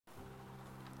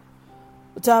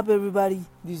What's up, everybody?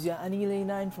 This is your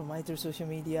Anil89 from Myther Social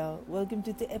Media. Welcome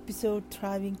to the episode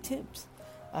Thriving Tips.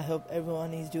 I hope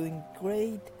everyone is doing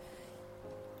great.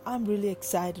 I'm really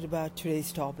excited about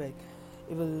today's topic.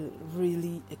 It will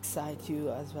really excite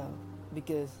you as well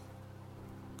because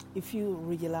if you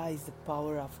realize the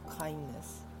power of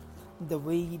kindness, the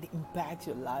way it impacts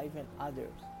your life and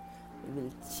others, it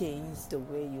will change the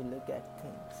way you look at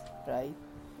things, right?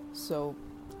 So,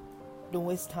 don't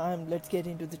waste time. Let's get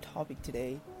into the topic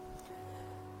today.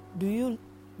 Do you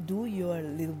do your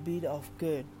little bit of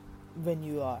good when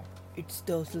you are? It's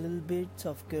those little bits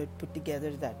of good put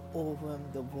together that overwhelm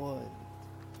the world.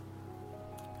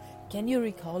 Can you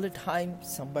recall a time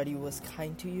somebody was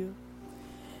kind to you?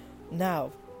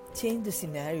 Now, change the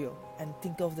scenario and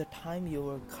think of the time you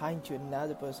were kind to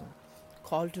another person.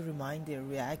 Call to remind their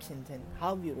reactions and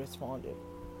how you responded.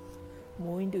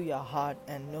 Move into your heart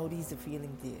and notice the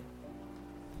feeling there.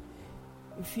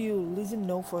 If you listen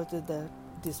no further than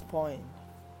this point,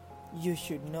 you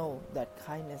should know that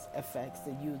kindness affects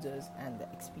the users and the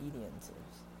experiences.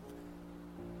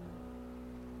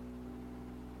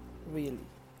 Really.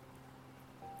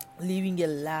 Leaving a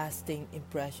lasting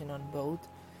impression on both.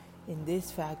 In this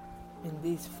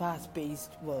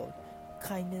fast-paced world,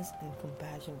 kindness and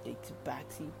compassion takes a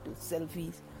backseat to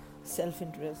selfies,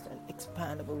 self-interest and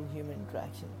expandable human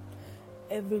interaction.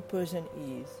 Every person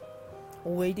is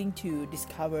waiting to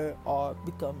discover or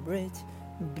become rich,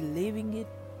 believing it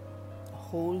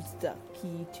holds the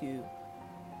key to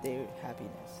their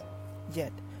happiness.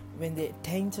 Yet, when they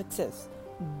attain success,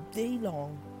 they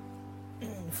long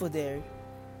for their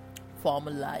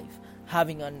former life,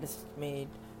 having underestimated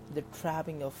the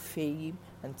trapping of fame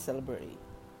and celebrity.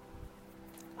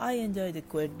 I enjoy the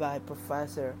quote by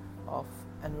Professor of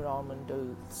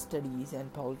Environmental Studies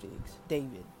and Politics,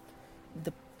 David.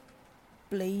 The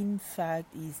plain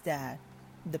fact is that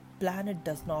the planet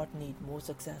does not need more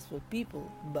successful people,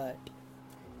 but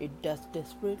it does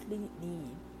desperately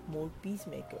need more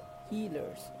peacemakers,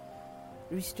 healers,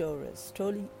 restorers,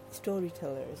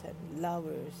 storytellers, and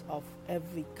lovers of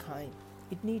every kind.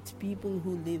 It needs people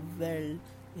who live well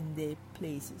in their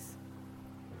places.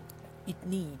 It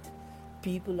needs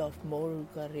people of moral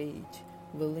courage,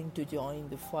 willing to join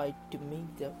the fight to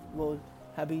make the world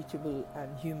habitable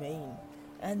and humane.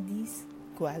 And these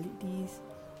qualities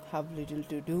have little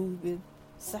to do with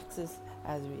success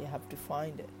as we have to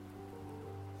find it.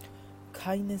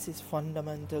 Kindness is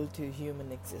fundamental to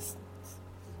human existence.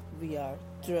 We are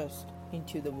thrust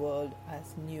into the world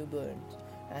as newborns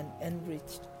and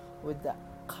enriched with the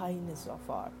kindness of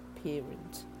our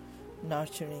parents,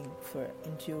 nurturing for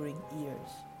enduring years.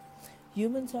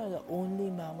 Humans are the only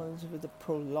mammals with a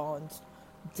prolonged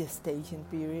gestation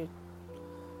period.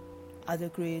 Other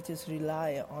creatures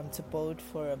rely on support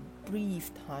for a brief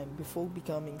time before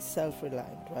becoming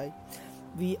self-reliant, right?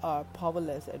 We are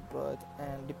powerless at birth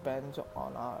and depend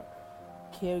on our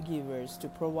caregivers to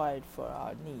provide for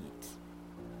our needs.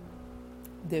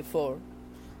 Therefore,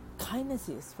 kindness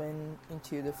is when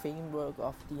into the framework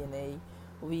of DNA,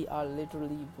 we are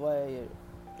literally wired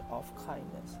of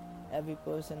kindness. Every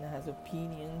person has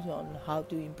opinions on how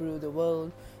to improve the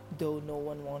world, though no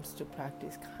one wants to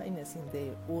practice kindness in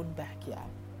their own backyard.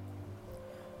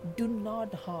 Do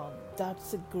not harm.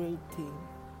 That's a great thing.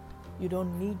 You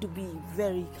don't need to be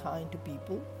very kind to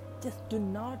people. Just do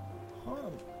not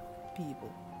harm people.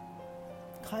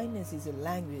 Kindness is a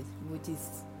language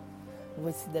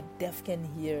which the deaf can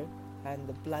hear and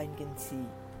the blind can see.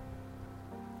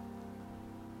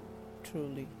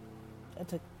 Truly.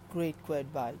 That's a great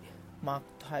quote by Mark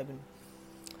Twain.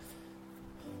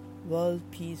 World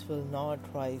peace will not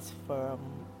rise from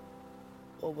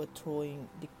overthrowing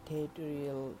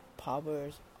dictatorial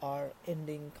powers or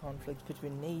ending conflicts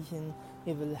between nations.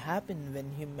 It will happen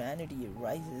when humanity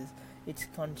rises its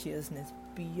consciousness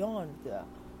beyond the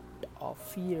of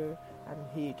fear and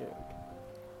hatred.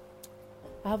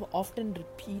 I have often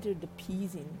repeated the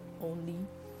peace in only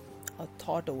a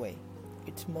thought away.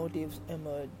 Its motives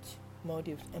emerge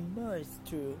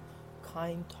through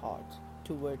kind thoughts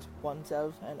towards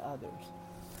oneself and others.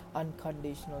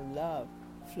 Unconditional love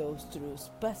flows through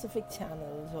specific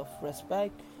channels of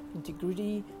respect,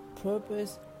 integrity,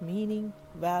 purpose, meaning,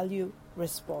 value,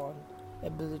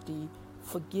 responsibility,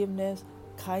 forgiveness,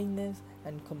 kindness,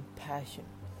 and compassion.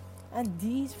 And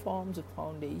these forms of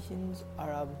foundations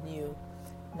are our new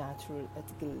natural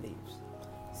ethical lives,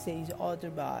 says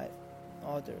author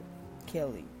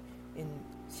Kelly in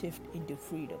Shift into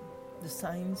Freedom, the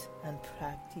science and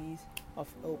practice of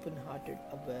open-hearted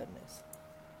awareness.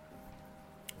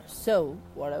 So,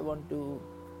 what I want to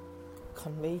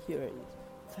convey here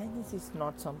is kindness is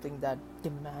not something that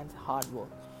demands hard work.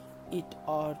 It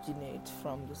originates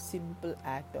from the simple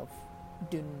act of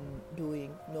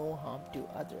doing no harm to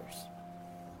others.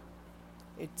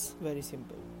 It's very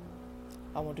simple.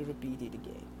 I want to repeat it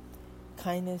again.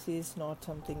 Kindness is not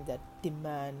something that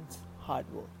demands hard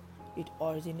work. It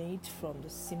originates from the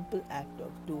simple act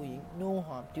of doing no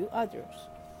harm to others.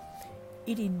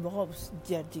 It involves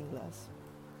judging less.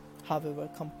 However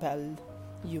compelled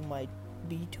you might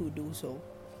be to do so,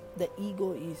 the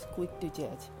ego is quick to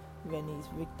judge when it's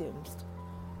victims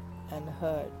and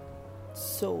hurt,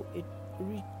 so it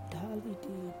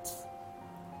retaliates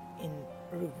in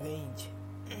revenge.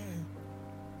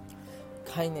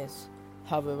 Kindness,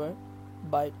 however,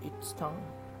 bites its tongue.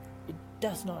 It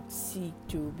does not seek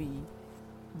to be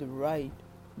the right,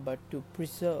 but to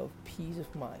preserve peace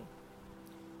of mind.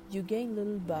 You gain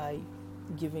little by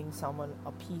giving someone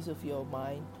a piece of your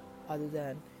mind other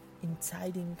than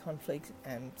inciting conflicts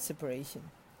and separation.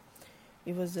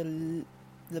 It was the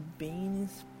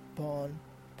Lebanese-born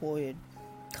poet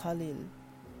Khalil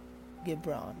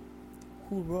Gibran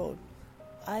who wrote,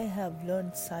 "I have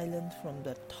learned silence from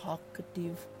the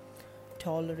talkative,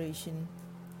 toleration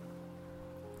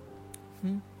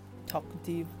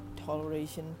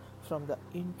from the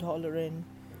intolerant,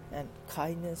 and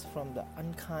kindness from the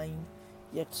unkind,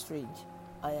 yet strange.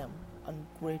 I am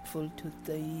ungrateful to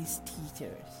these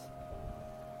teachers."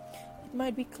 It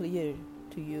might be clear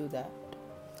to you that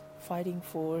fighting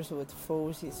force with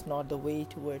force is not the way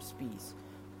towards peace,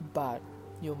 but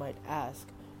you might ask,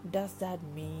 does that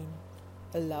mean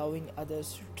allowing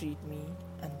others to treat me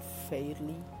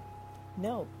unfairly?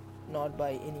 No, not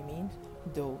by any means.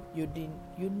 Though you need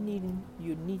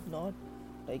not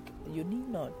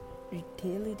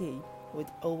retaliate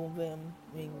with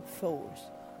overwhelming force.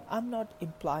 I'm not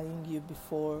implying you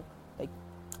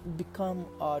become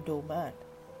a doormat.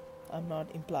 I'm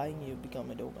not implying you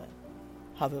become a doormat.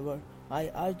 However,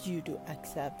 I urge you to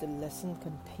accept the lesson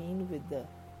contained with the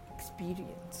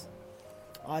experience.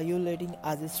 Are you letting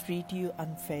others treat you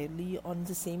unfairly on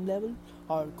the same level,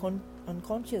 or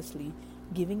unconsciously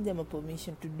giving them a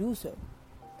permission to do so?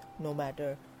 No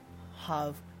matter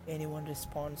how anyone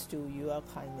responds to your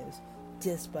kindness,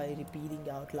 just by repeating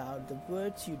out loud the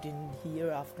words you didn't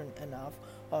hear often enough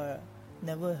or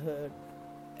never heard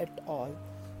at all,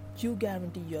 you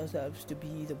guarantee yourselves to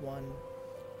be the one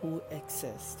who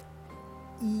exists.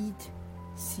 Each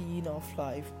scene of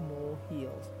life more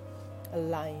healed,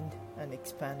 aligned and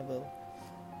expandable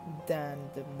than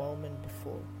the moment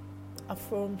before,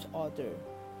 affirms author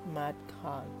Matt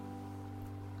Kahn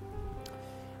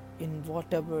in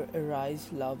Whatever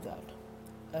Arise Love That,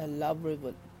 a love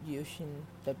revolution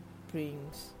that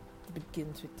begins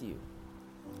with you.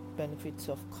 Benefits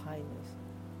of kindness.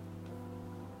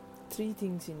 3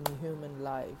 things in human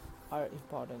life are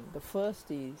important. The first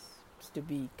is to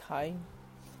be kind,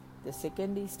 the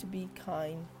second is to be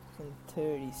kind, and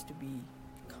third is to be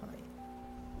kind.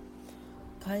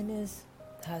 Kindness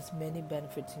has many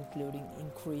benefits, including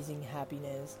increasing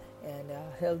happiness and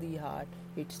a healthy heart.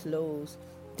 It slows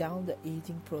down the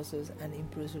aging process and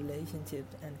improves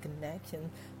relationships and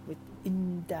connections, which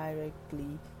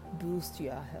indirectly boost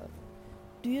your health.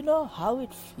 Do you know how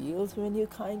it feels when you're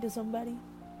kind to somebody?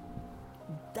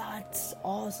 That's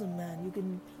awesome,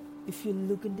 man. If you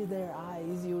look into their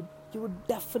eyes, you would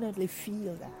definitely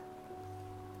feel that.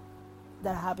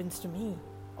 That happens to me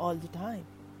all the time.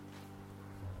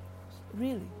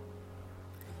 Really.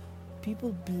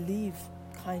 People believe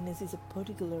kindness is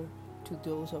particular to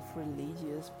those of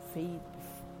religious faith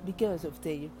because of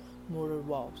their moral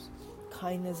vows.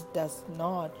 Kindness does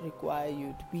not require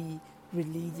you to be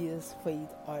religious, faith,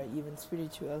 or even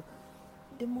spiritual.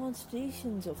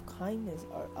 Demonstrations of kindness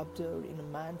are observed in a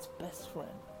man's best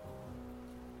friend,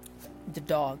 the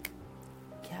dog.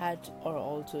 Cats are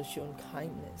also shown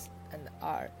kindness and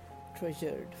are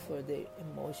treasured for their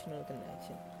emotional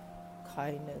connection.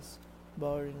 Kindness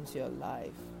broadens your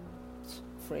life's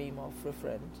frame of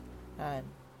reference and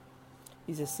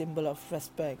is a symbol of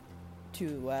respect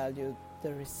to value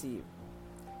the receiver.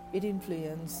 It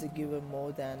influences the giver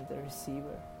more than the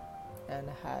receiver and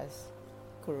has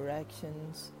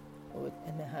corrections with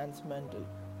enhancement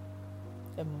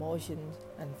emotions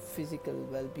and physical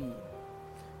well-being.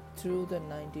 Through the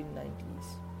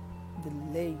 1990s, the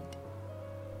late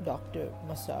Dr.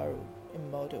 Masaru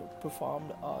Emoto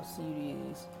performed a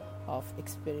series of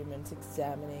experiments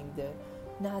examining the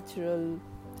natural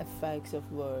effects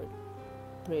of word,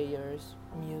 prayers,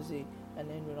 music, and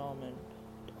environment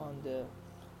on the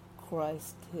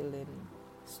crystalline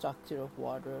structure of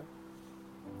water.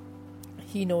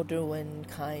 He noted when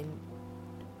kind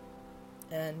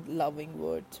and loving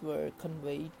words were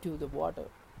conveyed to the water,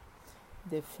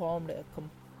 they formed a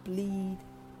complete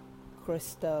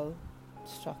crystal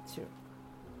structure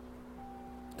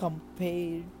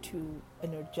compared to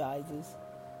energizers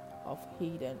of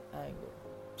heat and anger.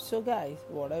 So, guys,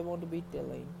 what I want to be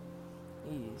telling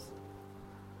is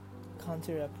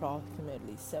consider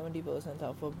approximately 70%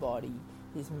 of our body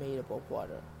is made up of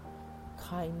water.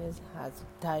 Kindness has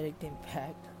a direct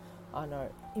impact on our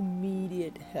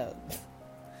immediate health.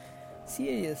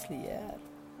 Seriously, yeah,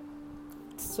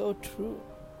 it's so true.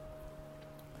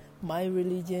 My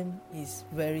religion is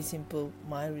very simple.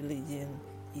 My religion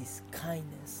is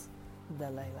kindness,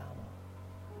 Dalai Lama.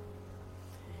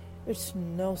 It's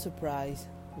no surprise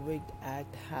wicked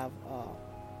acts have a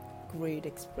great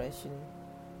expression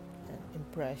and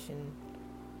impression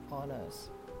on us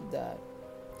that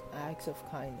acts of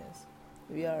kindness.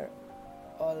 We are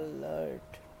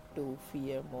alert to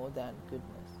fear more than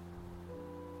goodness.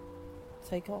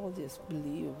 Psychologists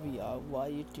believe we are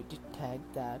wired to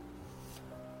detect that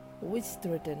which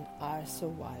threaten our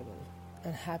survival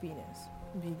and happiness.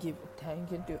 We give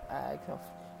attention to acts of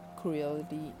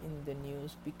cruelty in the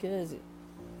news because it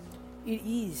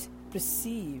is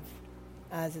perceived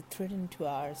as a threat to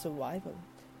our survival.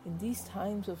 In these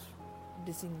times of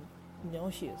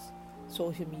disingenuous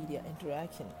social media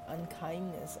interaction,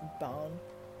 unkindness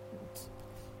abounds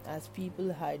as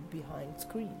people hide behind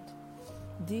screens.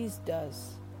 This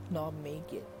does not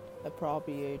make it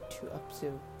appropriate to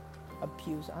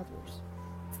abuse others.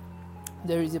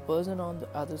 There is a person on the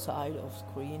other side of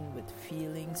screen with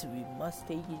feelings we must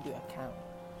take into account.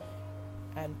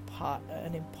 And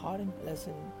an important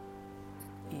lesson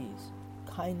is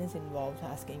kindness involves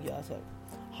asking yourself,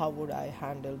 how would I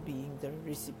handle being the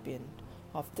recipient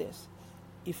of this?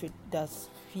 If it does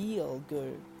feel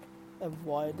good,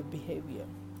 avoid the behavior.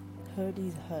 Hurt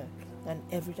is hurt, and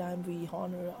every time we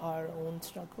honor our own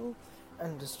struggle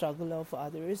and the struggle of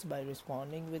others by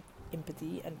responding with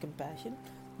empathy and compassion,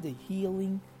 the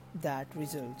healing that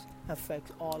results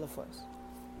affects all of us.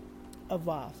 A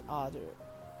vast author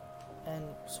and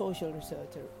social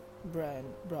researcher Brian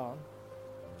Brown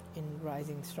in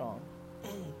Rising Strong.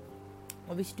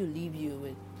 I wish to leave you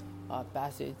with a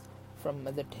passage from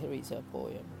Mother Teresa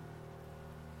poem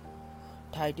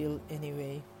titled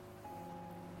Anyway,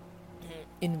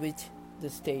 in which the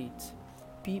states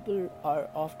people are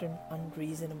often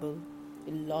unreasonable,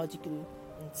 illogical,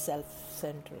 and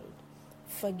self-centered.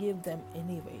 Forgive them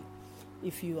anyway.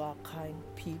 If you are kind,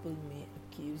 people may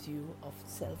accuse you of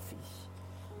selfish,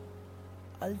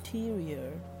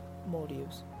 ulterior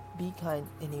motives. Be kind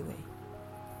anyway.